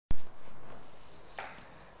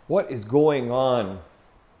What is going on,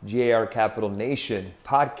 GAR Capital Nation,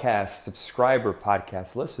 podcast subscriber,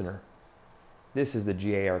 podcast listener? This is the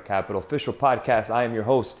GAR Capital official podcast. I am your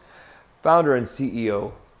host, founder and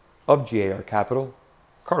CEO of GAR Capital,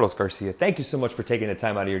 Carlos Garcia. Thank you so much for taking the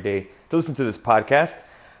time out of your day to listen to this podcast.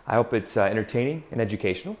 I hope it's entertaining and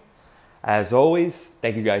educational. As always,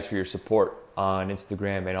 thank you guys for your support on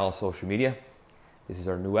Instagram and all social media. This is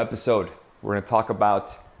our new episode. We're going to talk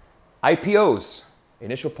about IPOs,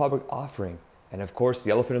 initial public offering, and of course, the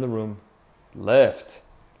elephant in the room, Lyft.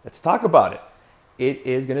 Let's talk about it. It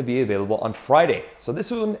is going to be available on Friday. So this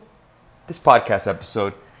podcast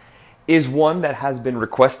episode is one that has been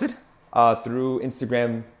requested through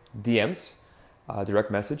Instagram DMs, direct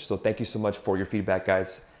message. So thank you so much for your feedback,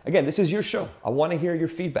 guys. Again, this is your show. I want to hear your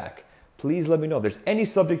feedback. Please let me know if there's any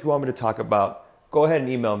subject you want me to talk about. Go ahead and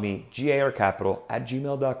email me,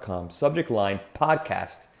 garcapital@gmail.com, subject line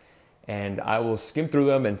podcast, and I will skim through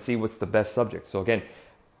them and see what's the best subject. So again,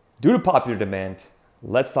 due to popular demand,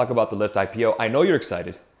 let's talk about the Lyft IPO. I know you're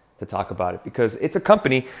excited to talk about it because it's a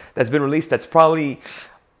company that's been released that's probably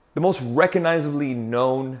the most recognizably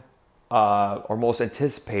known or most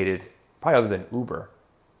anticipated, probably other than Uber,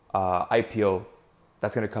 IPO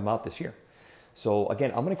that's going to come out this year. So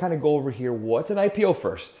again, I'm going to kind of go over here. What's an IPO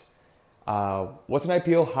first? What's an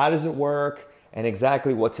IPO? How does it work? And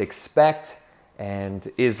exactly what to expect.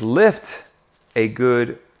 And is Lyft a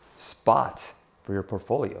good spot for your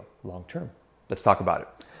portfolio long term? Let's talk about it.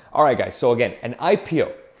 All right, guys. So again, an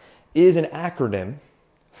IPO is an acronym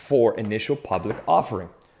for initial public offering.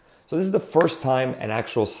 So this is the first time an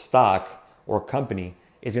actual stock or company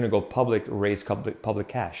is going to go public, raise public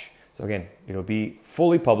cash. So again, it'll be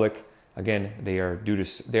fully public. Again, they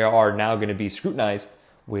are now going to be scrutinized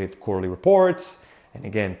with quarterly reports and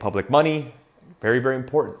again, public money. Very, very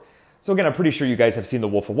important. So again, I'm pretty sure you guys have seen The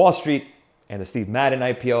Wolf of Wall Street and the Steve Madden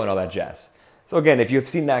IPO and all that jazz. So again, if you've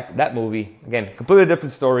seen that movie, again, completely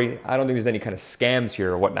different story. I don't think there's any kind of scams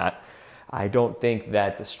here or whatnot. I don't think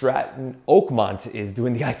that the Stratton Oakmont is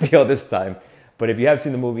doing the IPO this time. But if you have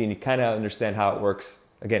seen the movie and you kind of understand how it works,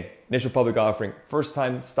 again, initial public offering, first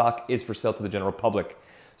time stock is for sale to the general public.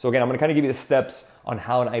 So again, I'm going to kind of give you the steps on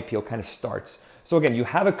how an IPO kind of starts. So again, you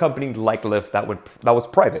have a company like Lyft that was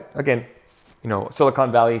private. Again,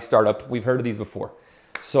 Silicon Valley startup, we've heard of these before.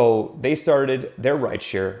 So they started their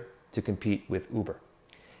rideshare to compete with Uber.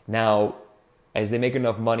 Now, as they make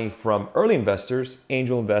enough money from early investors,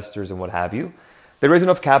 angel investors and what have you, they raise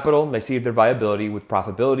enough capital, they see their viability with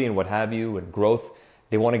profitability and what have you and growth,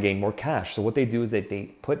 they want to gain more cash. So what they do is that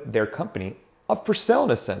they put their company up for sale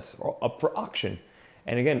in a sense, or up for auction.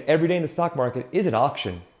 And again, every day in the stock market is an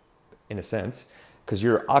auction in a sense, because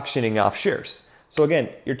you're auctioning off shares. So again,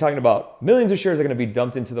 you're talking about millions of shares are going to be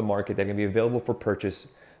dumped into the market. They're going to be available for purchase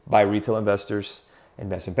by retail investors,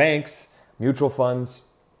 investment banks, mutual funds,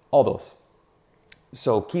 all those.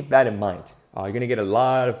 So keep that in mind. You're going to get a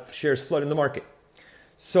lot of shares flooding the market.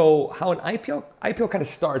 So how an IPO kind of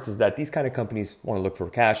starts is that these kind of companies want to look for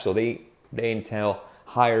cash. So they entail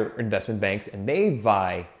hire investment banks and they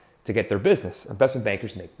vie to get their business. Investment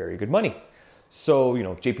bankers make very good money. So,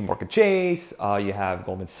 JP Morgan Chase, you have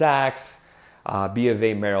Goldman Sachs, B of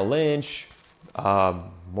A Merrill Lynch,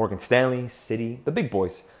 Morgan Stanley, Citi, the big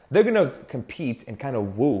boys. They're going to compete and kind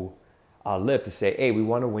of woo Lyft to say, hey, we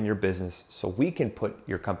want to win your business so we can put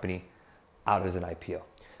your company out as an IPO.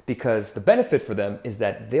 Because the benefit for them is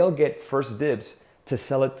that they'll get first dibs to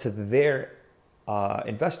sell it to their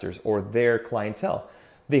investors or their clientele.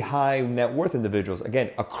 The high net worth individuals,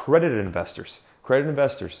 again, accredited investors.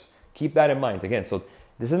 Keep that in mind. Again, so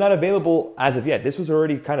this is not available as of yet. This was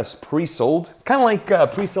already kind of pre-sold, kind of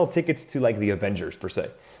like pre-sale tickets to like the Avengers per se.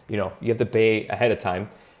 You have to pay ahead of time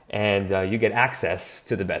and you get access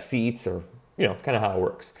to the best seats or, kind of how it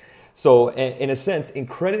works. So in a sense,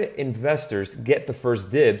 accredited investors get the first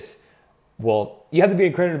dibs. Well, you have to be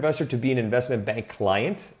an accredited investor to be an investment bank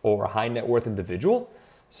client or a high net worth individual.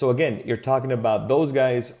 So again, you're talking about those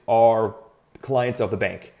guys are clients of the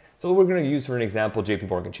bank. So we're going to use for an example, JP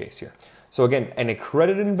Morgan Chase here. So again, an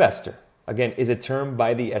accredited investor, again, is a term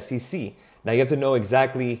by the SEC. Now you have to know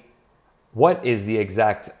exactly what is the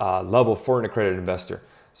exact level for an accredited investor.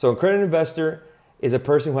 So an accredited investor is a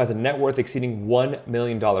person who has a net worth exceeding $1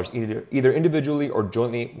 million, either individually or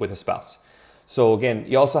jointly with a spouse. So again,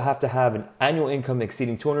 you also have to have an annual income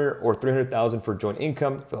exceeding $200,000 or $300,000 for joint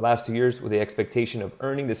income for the last 2 years with the expectation of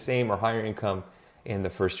earning the same or higher income in the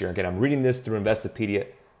first year. Again, I'm reading this through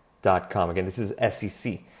Investopedia.com. Again, this is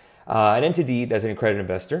SEC. An entity that's an accredited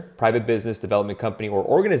investor, private business, development company, or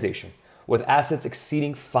organization with assets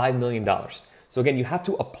exceeding $5 million. So again, you have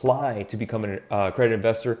to apply to become an accredited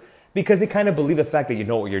investor. because they kind of believe the fact that you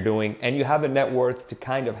know what you're doing and you have the net worth to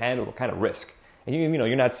kind of handle what kind of risk. And you know,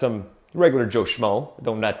 you're not some regular Joe Schmo,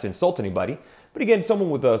 don't not to insult anybody, but again, someone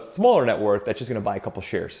with a smaller net worth that's just going to buy a couple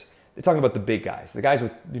shares. They're talking about the big guys, the guys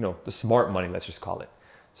with, you know, the smart money, let's just call it.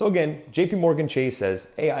 So again, JP Morgan Chase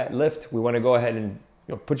says, hey, at Lyft, we want to go ahead and,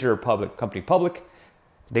 you know, put your company public.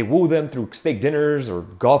 They woo them through steak dinners or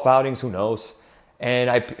golf outings, who knows.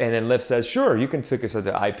 And then Lyft says, sure, you can pick us as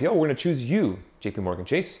the IPO. We're going to choose you, JP Morgan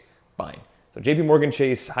Chase. Fine. So JP Morgan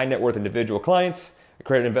Chase, high net worth individual clients,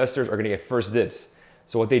 accredited investors are going to get first dibs.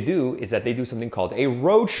 So what they do is that they do something called a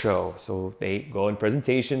roadshow. So they go in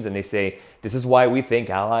presentations and they say, this is why we think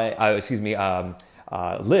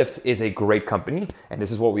Lyft is a great company, and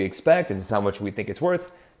this is what we expect, and this is how much we think it's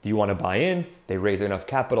worth. Do you want to buy in? They raise enough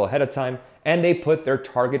capital ahead of time, and they put their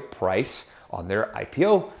target price on their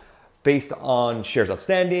IPO based on shares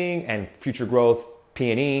outstanding and future growth,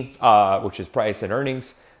 P&E, which is price and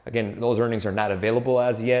earnings. Again, those earnings are not available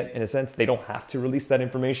as yet, in a sense. They don't have to release that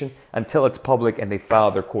information until it's public and they file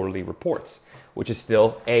their quarterly reports, which is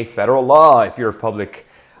still a federal law if you're a public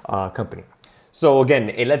company. So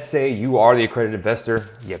again, let's say you are the accredited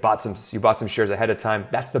investor, you bought some shares ahead of time.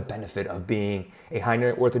 That's the benefit of being a high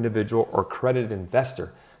net worth individual or accredited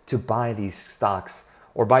investor, to buy these stocks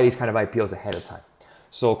or buy these kind of IPOs ahead of time.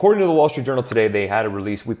 So according to the Wall Street Journal today, they had a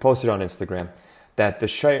release, we posted on Instagram, that the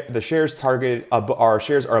shares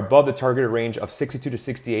are above the targeted range of 62 to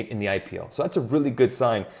 68 in the IPO. So that's a really good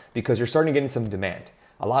sign, because you're starting to get in some demand.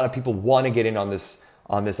 A lot of people want to get in on this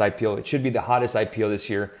IPO. It should be the hottest IPO this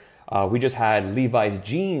year. We just had Levi's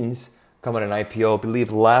Jeans come on an IPO, I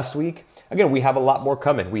believe, last week. Again, we have a lot more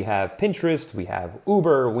coming. We have Pinterest, we have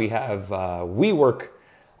Uber, we have WeWork,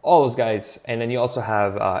 all those guys. And then you also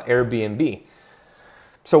have Airbnb.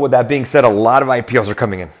 So with that being said, a lot of IPOs are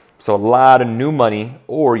coming in. So a lot of new money,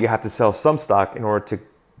 or you have to sell some stock in order to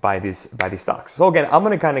buy these stocks. So again, I'm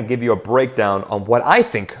going to kind of give you a breakdown on what I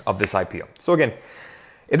think of this IPO. So again,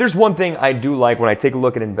 if there's one thing I do like when I take a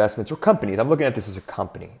look at investments or companies, I'm looking at this as a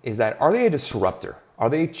company, is that are they a disruptor? Are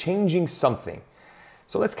they changing something?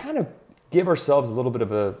 So let's kind of give ourselves a little bit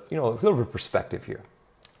of a little bit of perspective here.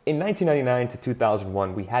 In 1999 to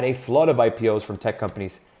 2001, we had a flood of IPOs from tech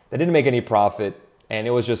companies that didn't make any profit, and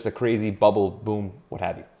it was just a crazy bubble, boom, what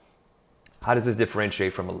have you. How does this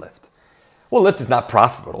differentiate from a Lyft? Well, Lyft is not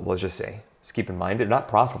profitable, let's just say. Just keep in mind, they're not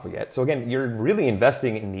profitable yet. So again, you're really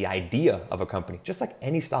investing in the idea of a company, just like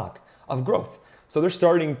any stock, of growth. So they're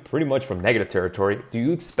starting pretty much from negative territory. Do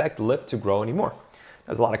you expect Lyft to grow anymore?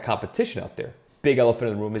 There's a lot of competition out there. Big elephant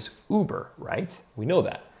in the room is Uber, right? We know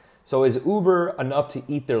that. So is Uber enough to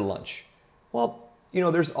eat their lunch? Well,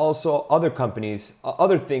 there's also other companies,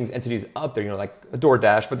 entities out there, like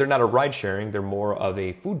DoorDash, but they're not a ride sharing. They're more of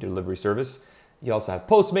a food delivery service. You also have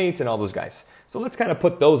Postmates and all those guys. So let's kind of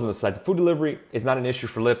put those on the side. The food delivery is not an issue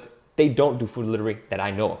for Lyft. They don't do food delivery that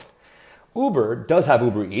I know of. Uber does have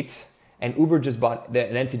Uber Eats, and Uber just bought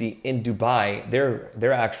an entity in Dubai.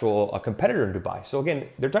 They're actual competitor in Dubai. So again,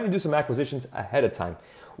 they're trying to do some acquisitions ahead of time.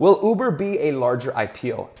 Will Uber be a larger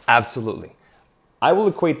IPO? Absolutely. I will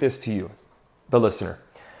equate this to you, the listener.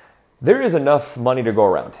 There is enough money to go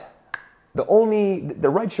around. The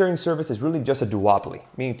ride-sharing service is really just a duopoly,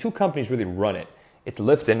 meaning two companies really run it. It's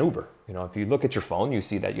Lyft and Uber. If you look at your phone, you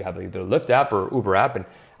see that you have either a Lyft app or Uber app, and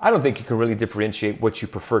I don't think you can really differentiate what you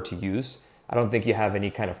prefer to use. I don't think you have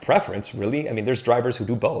any kind of preference, really. I mean, there's drivers who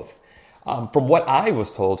do both. From what I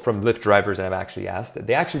was told from Lyft drivers I've actually asked,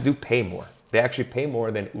 they actually do pay more. They actually pay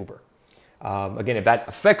more than Uber. Again, if that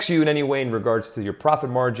affects you in any way in regards to your profit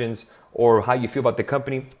margins or how you feel about the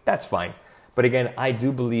company, that's fine. But again, I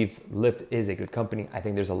do believe Lyft is a good company. I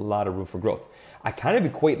think there's a lot of room for growth. I kind of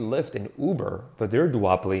equate Lyft and Uber, but they're a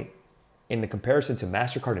duopoly, in the comparison to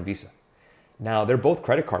MasterCard and Visa. Now, they're both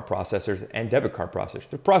credit card processors and debit card processors.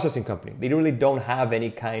 They're a processing company. They really don't have any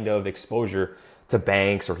kind of exposure to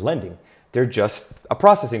banks or lending. They're just a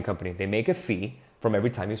processing company. They make a fee from every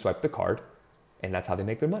time you swipe the card, and that's how they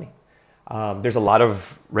make their money. There's a lot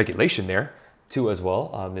of regulation there, too, as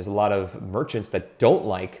well. There's a lot of merchants that don't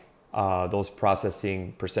like those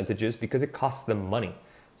processing percentages because it costs them money.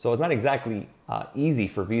 So it's not exactly easy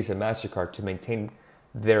for Visa and MasterCard to maintain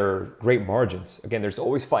their great margins. Again, there's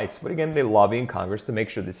always fights, but again, they lobby in Congress to make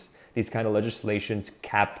sure these kind of legislation to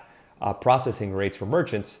cap processing rates for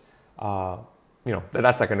merchants,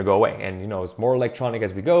 that's not going to go away. And, it's more electronic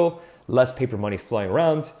as we go, less paper money flying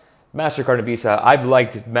around. MasterCard and Visa, I've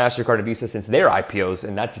liked MasterCard and Visa since their IPOs,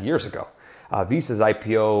 and that's years ago. Visa's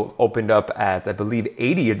IPO opened up at, I believe,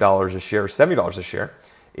 $80 a share, $70 a share,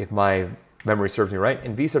 if my memory serves me right.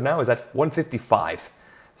 And Visa now is at $155.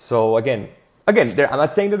 So again, again, I'm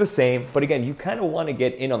not saying they're the same, but again, you kind of want to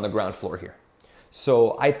get in on the ground floor here.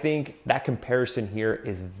 So I think that comparison here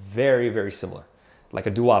is very, very similar. Like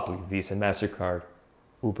a duopoly, Visa and MasterCard,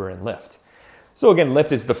 Uber and Lyft. So again,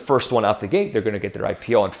 Lyft is the first one out the gate. They're going to get their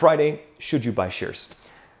IPO on Friday. Should you buy shares?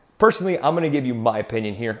 Personally, I'm going to give you my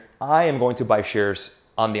opinion here. I am going to buy shares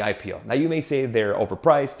on the IPO. Now, you may say they're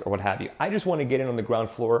overpriced or what have you. I just want to get in on the ground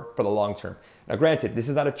floor for the long term. Now, granted, this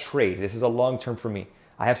is not a trade. This is a long term for me.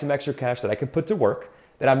 I have some extra cash that I can put to work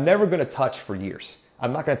that I'm never going to touch for years.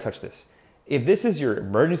 I'm not going to touch this. If this is your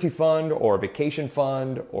emergency fund or vacation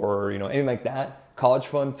fund or anything like that, college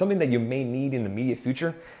fund, something that you may need in the immediate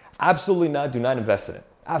future, absolutely not. Do not invest in it.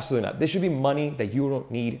 Absolutely not. This should be money that you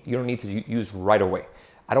don't need. You don't need to use right away.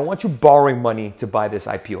 I don't want you borrowing money to buy this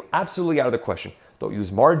IPO. Absolutely out of the question. Don't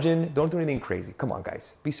use margin. Don't do anything crazy. Come on,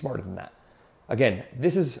 guys. Be smarter than that. Again,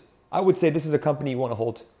 I would say this is a company you want to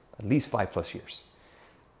hold at least 5+ years.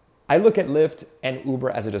 I look at Lyft and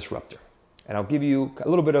Uber as a disruptor. And I'll give you a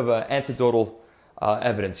little bit of anecdotal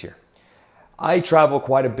evidence here. I travel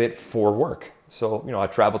quite a bit for work. So, I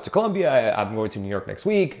traveled to Colombia. I'm going to New York next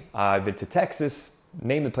week. I've been to Texas.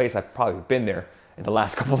 Name the place, I've probably been there. In the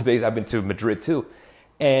last couple of days, I've been to Madrid too.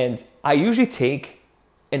 And I usually take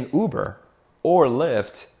an Uber or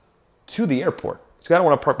Lyft to the airport. So I don't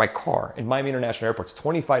want to park my car. In Miami International Airport, it's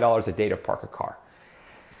 $25 a day to park a car.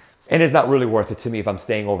 And it's not really worth it to me if I'm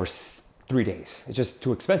staying over 3 days. It's just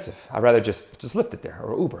too expensive. I'd rather just Lyft it there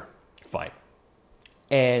or Uber. Fine.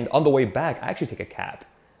 And on the way back, I actually take a cab.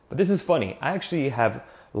 But this is funny. I actually have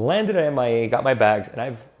landed at MIA, got my bags, and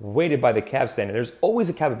I've waited by the cab stand. And there's always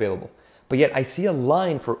a cab available. But yet I see a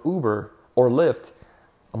line for Uber or Lyft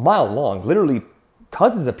a mile long. Literally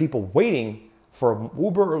tons of people waiting for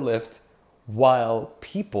Uber or Lyft while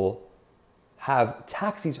people have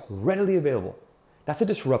taxis readily available. That's a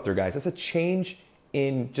disruptor, guys. That's a change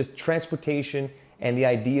in just transportation and the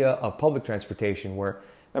idea of public transportation where,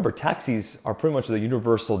 remember, taxis are pretty much the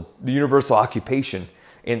universal occupation,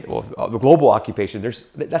 the global occupation.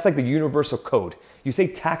 That's like the universal code. You say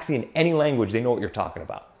taxi in any language, they know what you're talking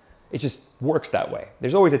about. It just works that way.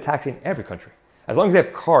 There's always a taxi in every country. As long as they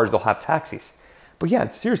have cars, they'll have taxis. But yeah,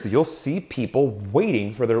 seriously, you'll see people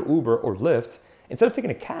waiting for their Uber or Lyft instead of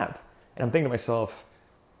taking a cab. And I'm thinking to myself,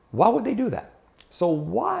 why would they do that? So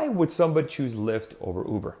why would somebody choose Lyft over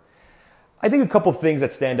Uber? I think a couple of things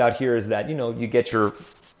that stand out here is that, you get your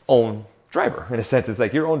own driver. In a sense, it's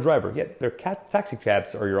like your own driver. Yet their taxi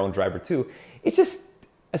cabs are your own driver too. It's just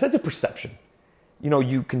a sense of perception.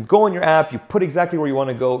 You can go on your app, you put exactly where you want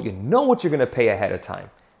to go, you know what you're going to pay ahead of time.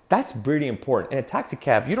 That's pretty important. In a taxi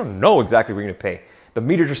cab, you don't know exactly what you're going to pay. The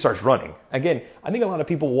meter just starts running. Again, I think a lot of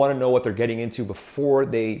people want to know what they're getting into before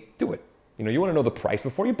they do it. You want to know the price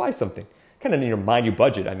before you buy something. Kind of in your mind, you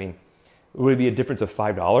budget. I mean, would it be a difference of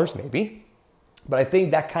 $5? Maybe. But I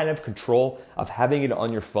think that kind of control of having it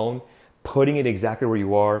on your phone, putting it exactly where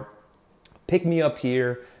you are, pick me up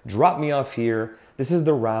here, drop me off here, this is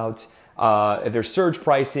the route, if there's surge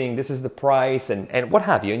pricing, this is the price, and what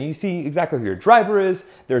have you. And you see exactly who your driver is,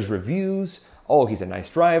 there's reviews, oh, he's a nice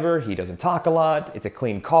driver, he doesn't talk a lot, it's a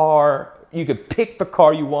clean car, you could pick the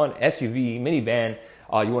car you want, SUV, minivan,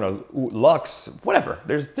 you want a Lux, whatever.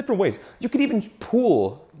 There's different ways. You could even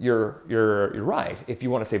pool your ride if you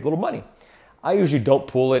want to save a little money. I usually don't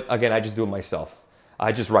pool it. Again, I just do it myself.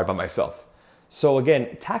 I just ride by myself. So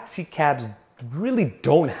again, taxi cabs really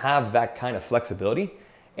don't have that kind of flexibility.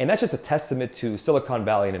 And that's just a testament to Silicon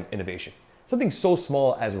Valley and innovation. Something so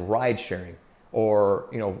small as ride sharing or,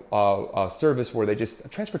 a service where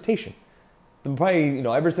transportation. Probably,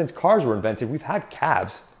 ever since cars were invented, we've had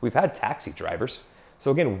cabs, we've had taxi drivers. So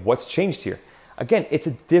again, what's changed here? Again, it's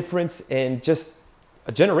a difference in just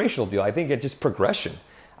a generational deal. I think it's just progression.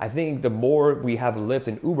 I think the more we have Lyft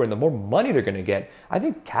and Uber and the more money they're going to get, I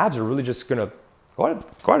think cabs are really just going to go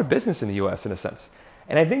out of business in the US in a sense.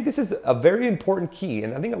 And I think this is a very important key.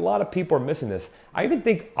 And I think a lot of people are missing this. I even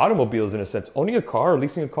think automobiles, in a sense, owning a car or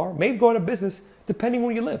leasing a car may go out of business depending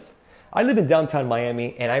where you live. I live in downtown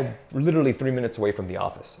Miami and I'm literally 3 minutes away from the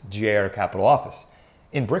office, GAR Capital office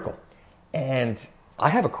in Brickell. And I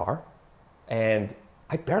have a car and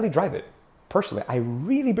I barely drive it. Personally,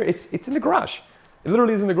 it's in the garage. It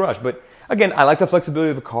literally is in the garage. But again, I like the flexibility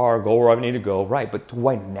of the car, go where I need to go, right? But do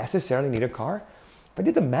I necessarily need a car? If I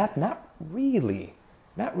did the math, not really.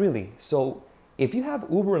 Not really. So if you have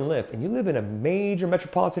Uber and Lyft and you live in a major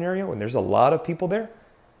metropolitan area and there's a lot of people there,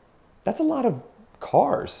 that's a lot of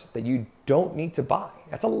cars that you don't need to buy.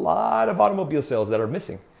 That's a lot of automobile sales that are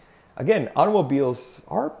missing. Again, automobiles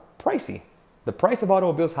are pricey. The price of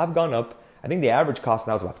automobiles have gone up. I think the average cost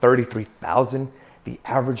now is about $33,000. The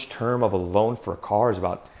average term of a loan for a car is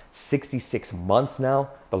about 66 months now.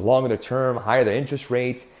 The longer the term, higher the interest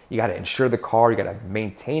rate. You got to insure the car. You got to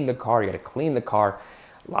maintain the car. You got to clean the car.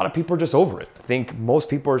 A lot of people are just over it. I think most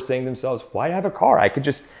people are saying to themselves, why have a car? I could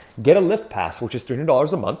just get a Lyft pass, which is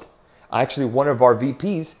 $300 a month. Actually, one of our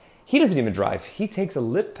VPs, he doesn't even drive. He takes a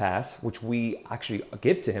Lyft pass, which we actually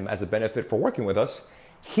give to him as a benefit for working with us.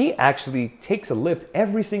 He actually takes a Lyft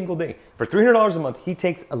every single day. For $300 a month, he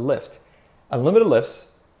takes a Lyft, unlimited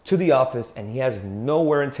lifts to the office, and he has no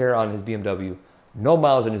wear and tear on his BMW, no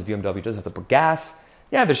miles in his BMW, doesn't have to put gas.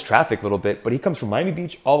 Yeah, there's traffic a little bit, but he comes from Miami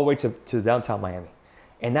Beach all the way to downtown Miami.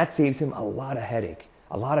 And that saves him a lot of headache,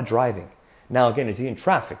 a lot of driving. Now, again, is he in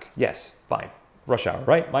traffic? Yes, fine. Rush hour,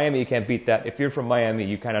 right? Miami, you can't beat that. If you're from Miami,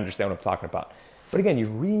 you kind of understand what I'm talking about. But again, you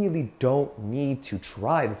really don't need to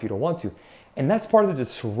drive if you don't want to. And that's part of the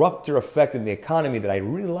disruptor effect in the economy that I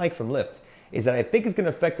really like from Lyft, is that I think it's going to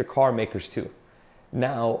affect the car makers too.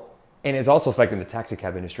 Now, and it's also affecting the taxi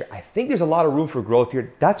cab industry. I think there's a lot of room for growth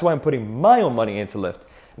here. That's why I'm putting my own money into Lyft.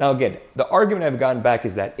 Now, again, the argument I've gotten back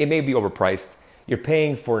is that it may be overpriced. You're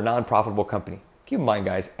paying for a non-profitable company. Keep in mind,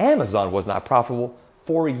 guys, Amazon was not profitable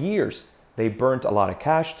for years. They burnt a lot of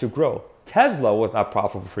cash to grow. Tesla was not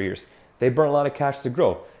profitable for years. They burnt a lot of cash to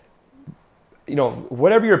grow. You know,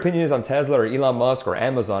 whatever your opinion is on Tesla or Elon Musk or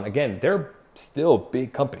Amazon, again, they're still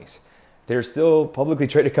big companies. They're still publicly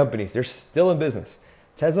traded companies. They're still in business.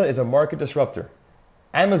 Tesla is a market disruptor.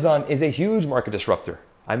 Amazon is a huge market disruptor.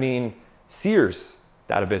 I mean, Sears,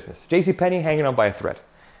 out of business. JCPenney hanging on by a thread.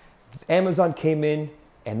 Amazon came in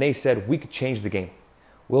and they said, we could change the game.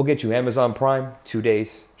 We'll get you Amazon Prime, 2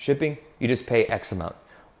 days shipping. You just pay X amount.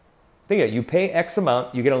 Think of it, you pay X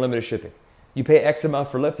amount, you get unlimited shipping. You pay X amount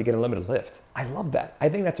for Lyft, you get unlimited Lyft. I love that. I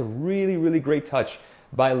think that's a really, really great touch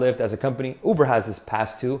by Lyft as a company. Uber has this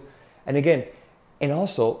pass too. And again, and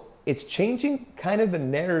also it's changing kind of the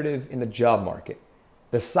narrative in the job market.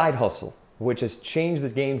 The side hustle, which has changed the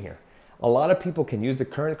game here. A lot of people can use the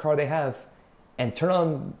current car they have and turn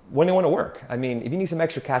on when they want to work. I mean, if you need some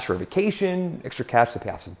extra cash for a vacation, extra cash to pay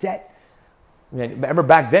off some debt. I mean, remember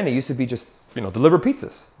back then it used to be just, deliver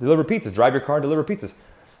pizzas, drive your car, deliver pizzas.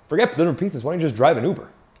 Forget deliver pizzas, why don't you just drive an Uber?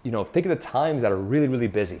 Think of the times that are really, really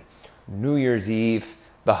busy. New Year's Eve,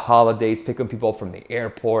 the holidays, picking people up from the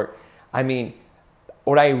airport. I mean,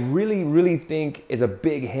 what I really, really think is a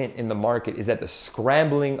big hint in the market is that the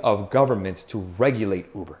scrambling of governments to regulate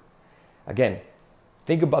Uber. Again,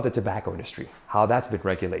 think about the tobacco industry, how that's been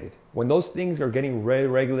regulated. When those things are getting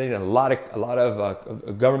regulated, and a lot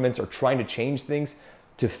of governments are trying to change things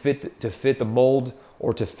to fit the mold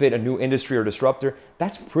or to fit a new industry or disruptor,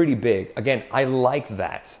 that's pretty big. Again, I like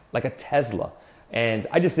that, like a Tesla. And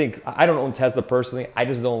I just think, I don't own Tesla personally. I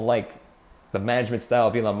just don't like the management style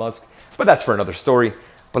of Elon Musk, but that's for another story.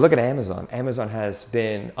 But look at Amazon. Amazon has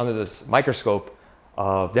been under this microscope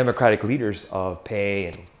of democratic leaders of pay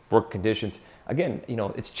and work conditions. Again,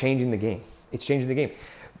 it's changing the game. It's changing the game.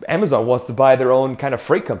 Amazon wants to buy their own kind of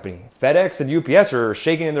freight company. FedEx and UPS are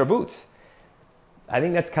shaking in their boots. I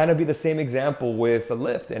think that's kind of be the same example with a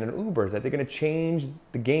Lyft and an Uber, is that they're going to change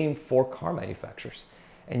the game for car manufacturers.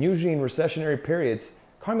 And usually in recessionary periods,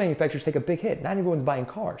 car manufacturers take a big hit. Not everyone's buying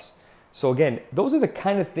cars. So again, those are the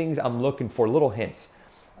kind of things I'm looking for, little hints.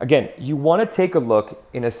 Again, you want to take a look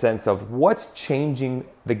in a sense of what's changing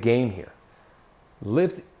the game here.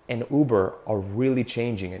 Lyft and Uber are really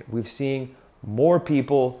changing it. We've seen more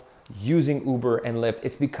people using Uber and Lyft.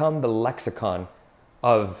 It's become the lexicon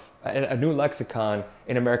of a new lexicon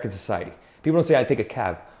in American society. People don't say, I take a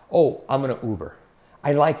cab. Oh, I'm going to Uber.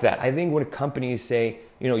 I like that. I think when companies say,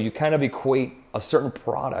 you kind of equate a certain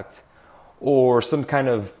product or some kind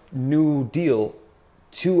of new deal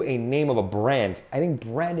to a name of a brand, I think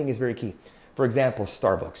branding is very key. For example,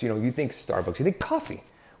 Starbucks. You think Starbucks, you think coffee.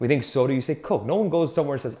 We think soda, you say Coke. No one goes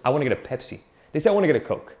somewhere and says, I want to get a Pepsi. They say, I want to get a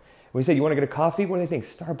Coke. When you say, you want to get a coffee, what do they think?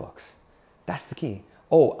 Starbucks. That's the key.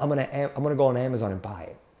 Oh, I'm gonna go on Amazon and buy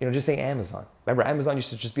it. Just say Amazon. Remember, Amazon used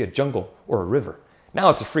to just be a jungle or a river. Now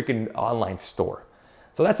it's a freaking online store.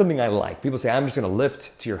 So that's something I like. People say, I'm just going to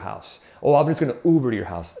Lyft to your house. Oh, I'm just going to Uber to your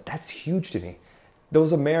house. That's huge to me.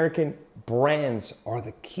 Those American brands are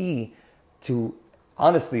the key to,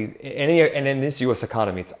 honestly, and in this U.S.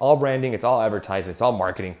 economy, it's all branding, it's all advertising, it's all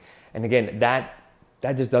marketing. And again, that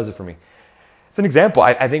just does it for me. It's an example.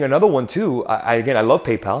 I think another one too, I love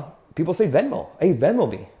PayPal. People say Venmo. Hey, Venmo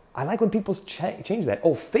me. I like when people change that.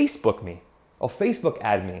 Oh, Facebook me. Oh, Facebook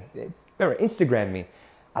add me. Remember, Instagram me.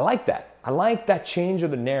 I like that. I like that change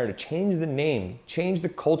of the narrative, change the name, change the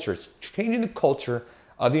culture. It's changing the culture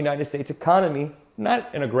of the United States economy,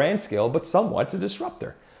 not in a grand scale, but somewhat. It's a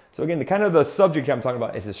disruptor. So again, the subject I'm talking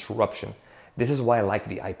about is disruption. This is why I like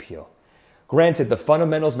the IPO. Granted, the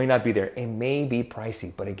fundamentals may not be there. It may be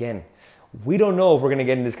pricey, but again, we don't know if we're going to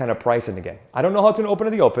get in this kind of pricing again. I don't know how it's going to open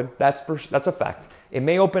at the open. That's a fact. It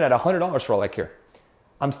may open at $100 for all I care.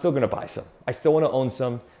 I'm still going to buy some. I still want to own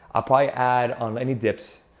some. I'll probably add on any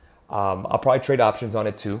dips. I'll probably trade options on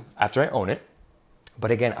it too after I own it.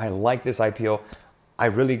 But again, I like this IPO. I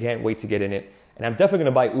really can't wait to get in it. And I'm definitely going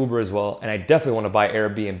to buy Uber as well. And I definitely want to buy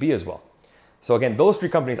Airbnb as well. So again, those three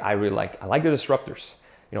companies I really like. I like the disruptors.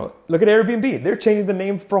 Look at Airbnb. They're changing the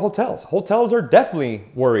name for hotels. Hotels are definitely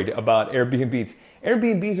worried about Airbnbs.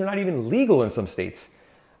 Airbnbs are not even legal in some states.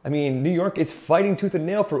 I mean, New York is fighting tooth and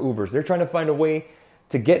nail for Ubers. They're trying to find a way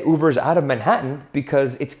to get Ubers out of Manhattan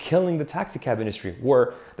because it's killing the taxi cab industry,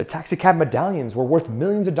 where the taxi cab medallions were worth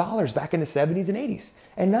millions of dollars back in the 70s and 80s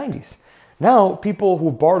and 90s. Now, people who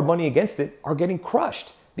borrowed money against it are getting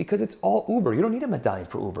crushed because it's all Uber. You don't need a medallion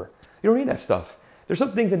for Uber. You don't need that stuff. There's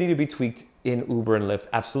some things that need to be tweaked in Uber and Lyft.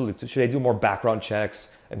 Absolutely. Should they do more background checks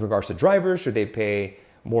in regards to drivers? Should they pay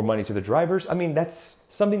more money to the drivers? I mean, that's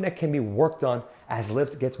something that can be worked on as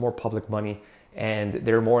Lyft gets more public money and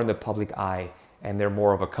they're more in the public eye. And they're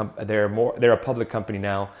more of they're a public company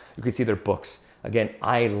now. You can see their books. Again,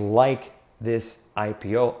 I like this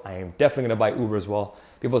IPO. I am definitely going to buy Uber as well.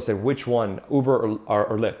 People say, which one, Uber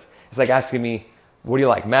or Lyft? It's like asking me, what do you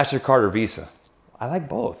like, MasterCard or Visa? I like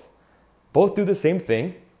both. Both do the same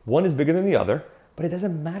thing. One is bigger than the other, but it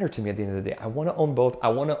doesn't matter to me at the end of the day. I want to own both. I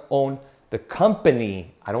want to own the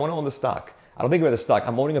company. I don't want to own the stock. I don't think about the stock.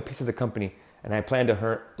 I'm owning a piece of the company, and I plan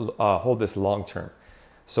to hold this long term.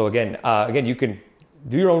 So again, you can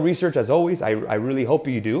do your own research as always. I really hope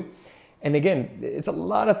you do. And again, it's a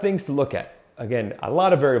lot of things to look at. Again, a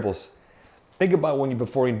lot of variables. Think about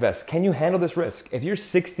before you invest. Can you handle this risk? If you're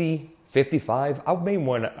 60, 55, I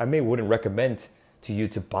wouldn't recommend to you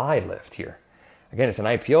to buy Lyft here. Again, it's an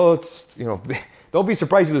IPO. Don't be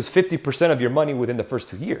surprised you lose 50% of your money within the first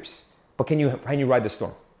 2 years. But can you ride the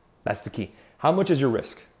storm? That's the key. How much is your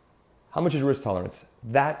risk? How much is your risk tolerance?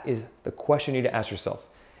 That is the question you need to ask yourself.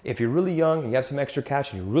 If you're really young and you have some extra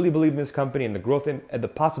cash and you really believe in this company and the growth and the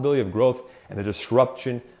possibility of growth and the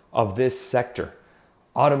disruption of this sector,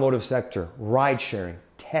 automotive sector, ride sharing,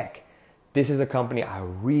 tech, this is a company I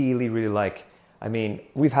really, really like. I mean,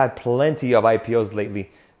 we've had plenty of IPOs lately.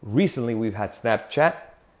 Recently, we've had Snapchat.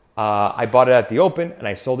 I bought it at the open and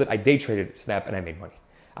I sold it. I day traded Snap and I made money.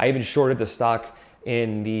 I even shorted the stock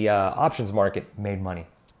in the options market, made money.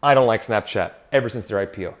 I don't like Snapchat ever since their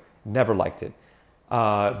IPO. Never liked it.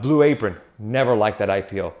 Blue Apron, never liked that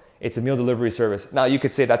IPO. It's a meal delivery service. Now you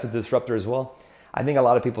could say that's a disruptor as well. I think a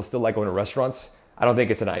lot of people still like going to restaurants. I don't think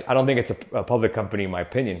it's a public company in my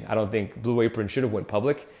opinion. I don't think Blue Apron should have went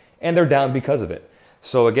public, and they're down because of it.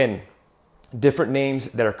 So again, different names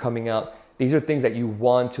that are coming out. These are things that you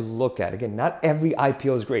want to look at. Again, not every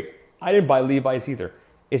IPO is great. I didn't buy Levi's either.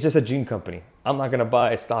 It's just a jean company. I'm not going to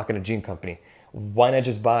buy a stock in a jean company. Why not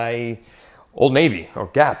just buy Old Navy or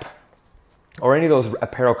Gap? Or any of those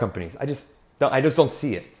apparel companies. I just don't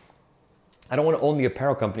see it. I don't want to own the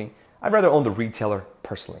apparel company. I'd rather own the retailer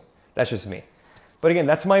personally. That's just me. But again,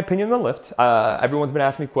 that's my opinion on Lyft. Everyone's been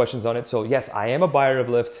asking me questions on it. So yes, I am a buyer of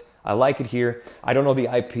Lyft. I like it here. I don't know the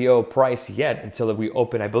IPO price yet until we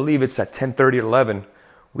open. I believe it's at 10:30 at 11.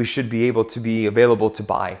 We should be able to be available to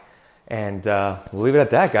buy. And we'll leave it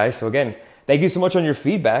at that, guys. So again, thank you so much on your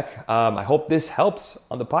feedback. I hope this helps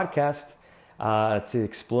on the podcast. To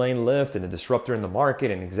explain Lyft and the disruptor in the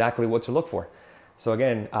market and exactly what to look for. So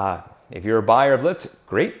again, if you're a buyer of Lyft,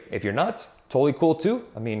 great. If you're not, totally cool too.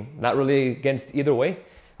 I mean, not really against either way.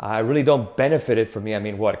 I really don't benefit it for me. I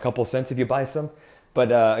mean, a couple cents if you buy some.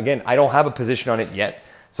 But again, I don't have a position on it yet.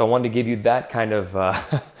 So I wanted to give you that kind of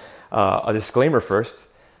a disclaimer first.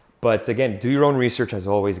 But again, do your own research as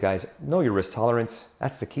always, guys. Know your risk tolerance.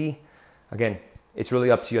 That's the key. Again, it's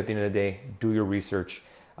really up to you at the end of the day. Do your research.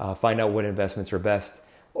 Find out what investments are best.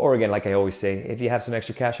 Or again, like I always say, if you have some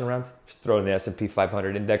extra cash around, just throw it in the S&P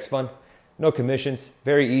 500 index fund. No commissions,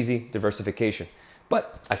 very easy diversification.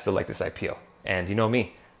 But I still like this IPO. And you know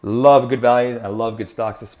me, love good values. I love good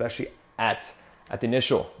stocks, especially at the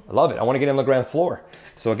initial. I love it. I want to get on the ground floor.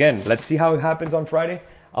 So again, let's see how it happens on Friday.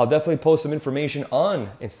 I'll definitely post some information on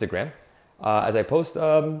Instagram as I post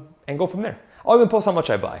and go from there. I'll even post how much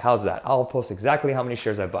I buy. How's that? I'll post exactly how many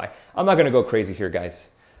shares I buy. I'm not going to go crazy here, guys.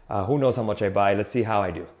 Who knows how much I buy? Let's see how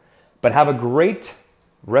I do. But have a great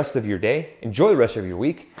rest of your day. Enjoy the rest of your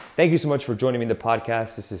week. Thank you so much for joining me in the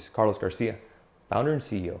podcast. This is Carlos Garcia, founder and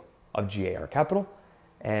CEO of GAR Capital.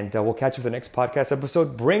 And we'll catch you for the next podcast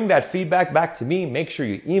episode. Bring that feedback back to me. Make sure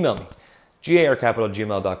you email me,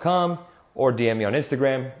 garcapital@gmail.com, or DM me on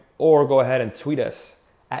Instagram, or go ahead and tweet us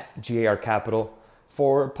at GAR Capital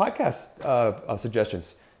for podcast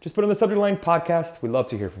suggestions. Just put on the subject line podcast. We love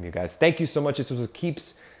to hear from you guys. Thank you so much. This is what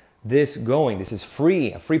keeps this going. This is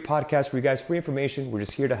free, a free podcast for you guys, free information. We're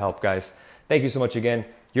just here to help, guys. Thank you so much again.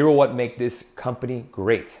 You're what make this company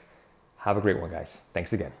great. Have a great one, guys.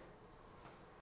 Thanks again.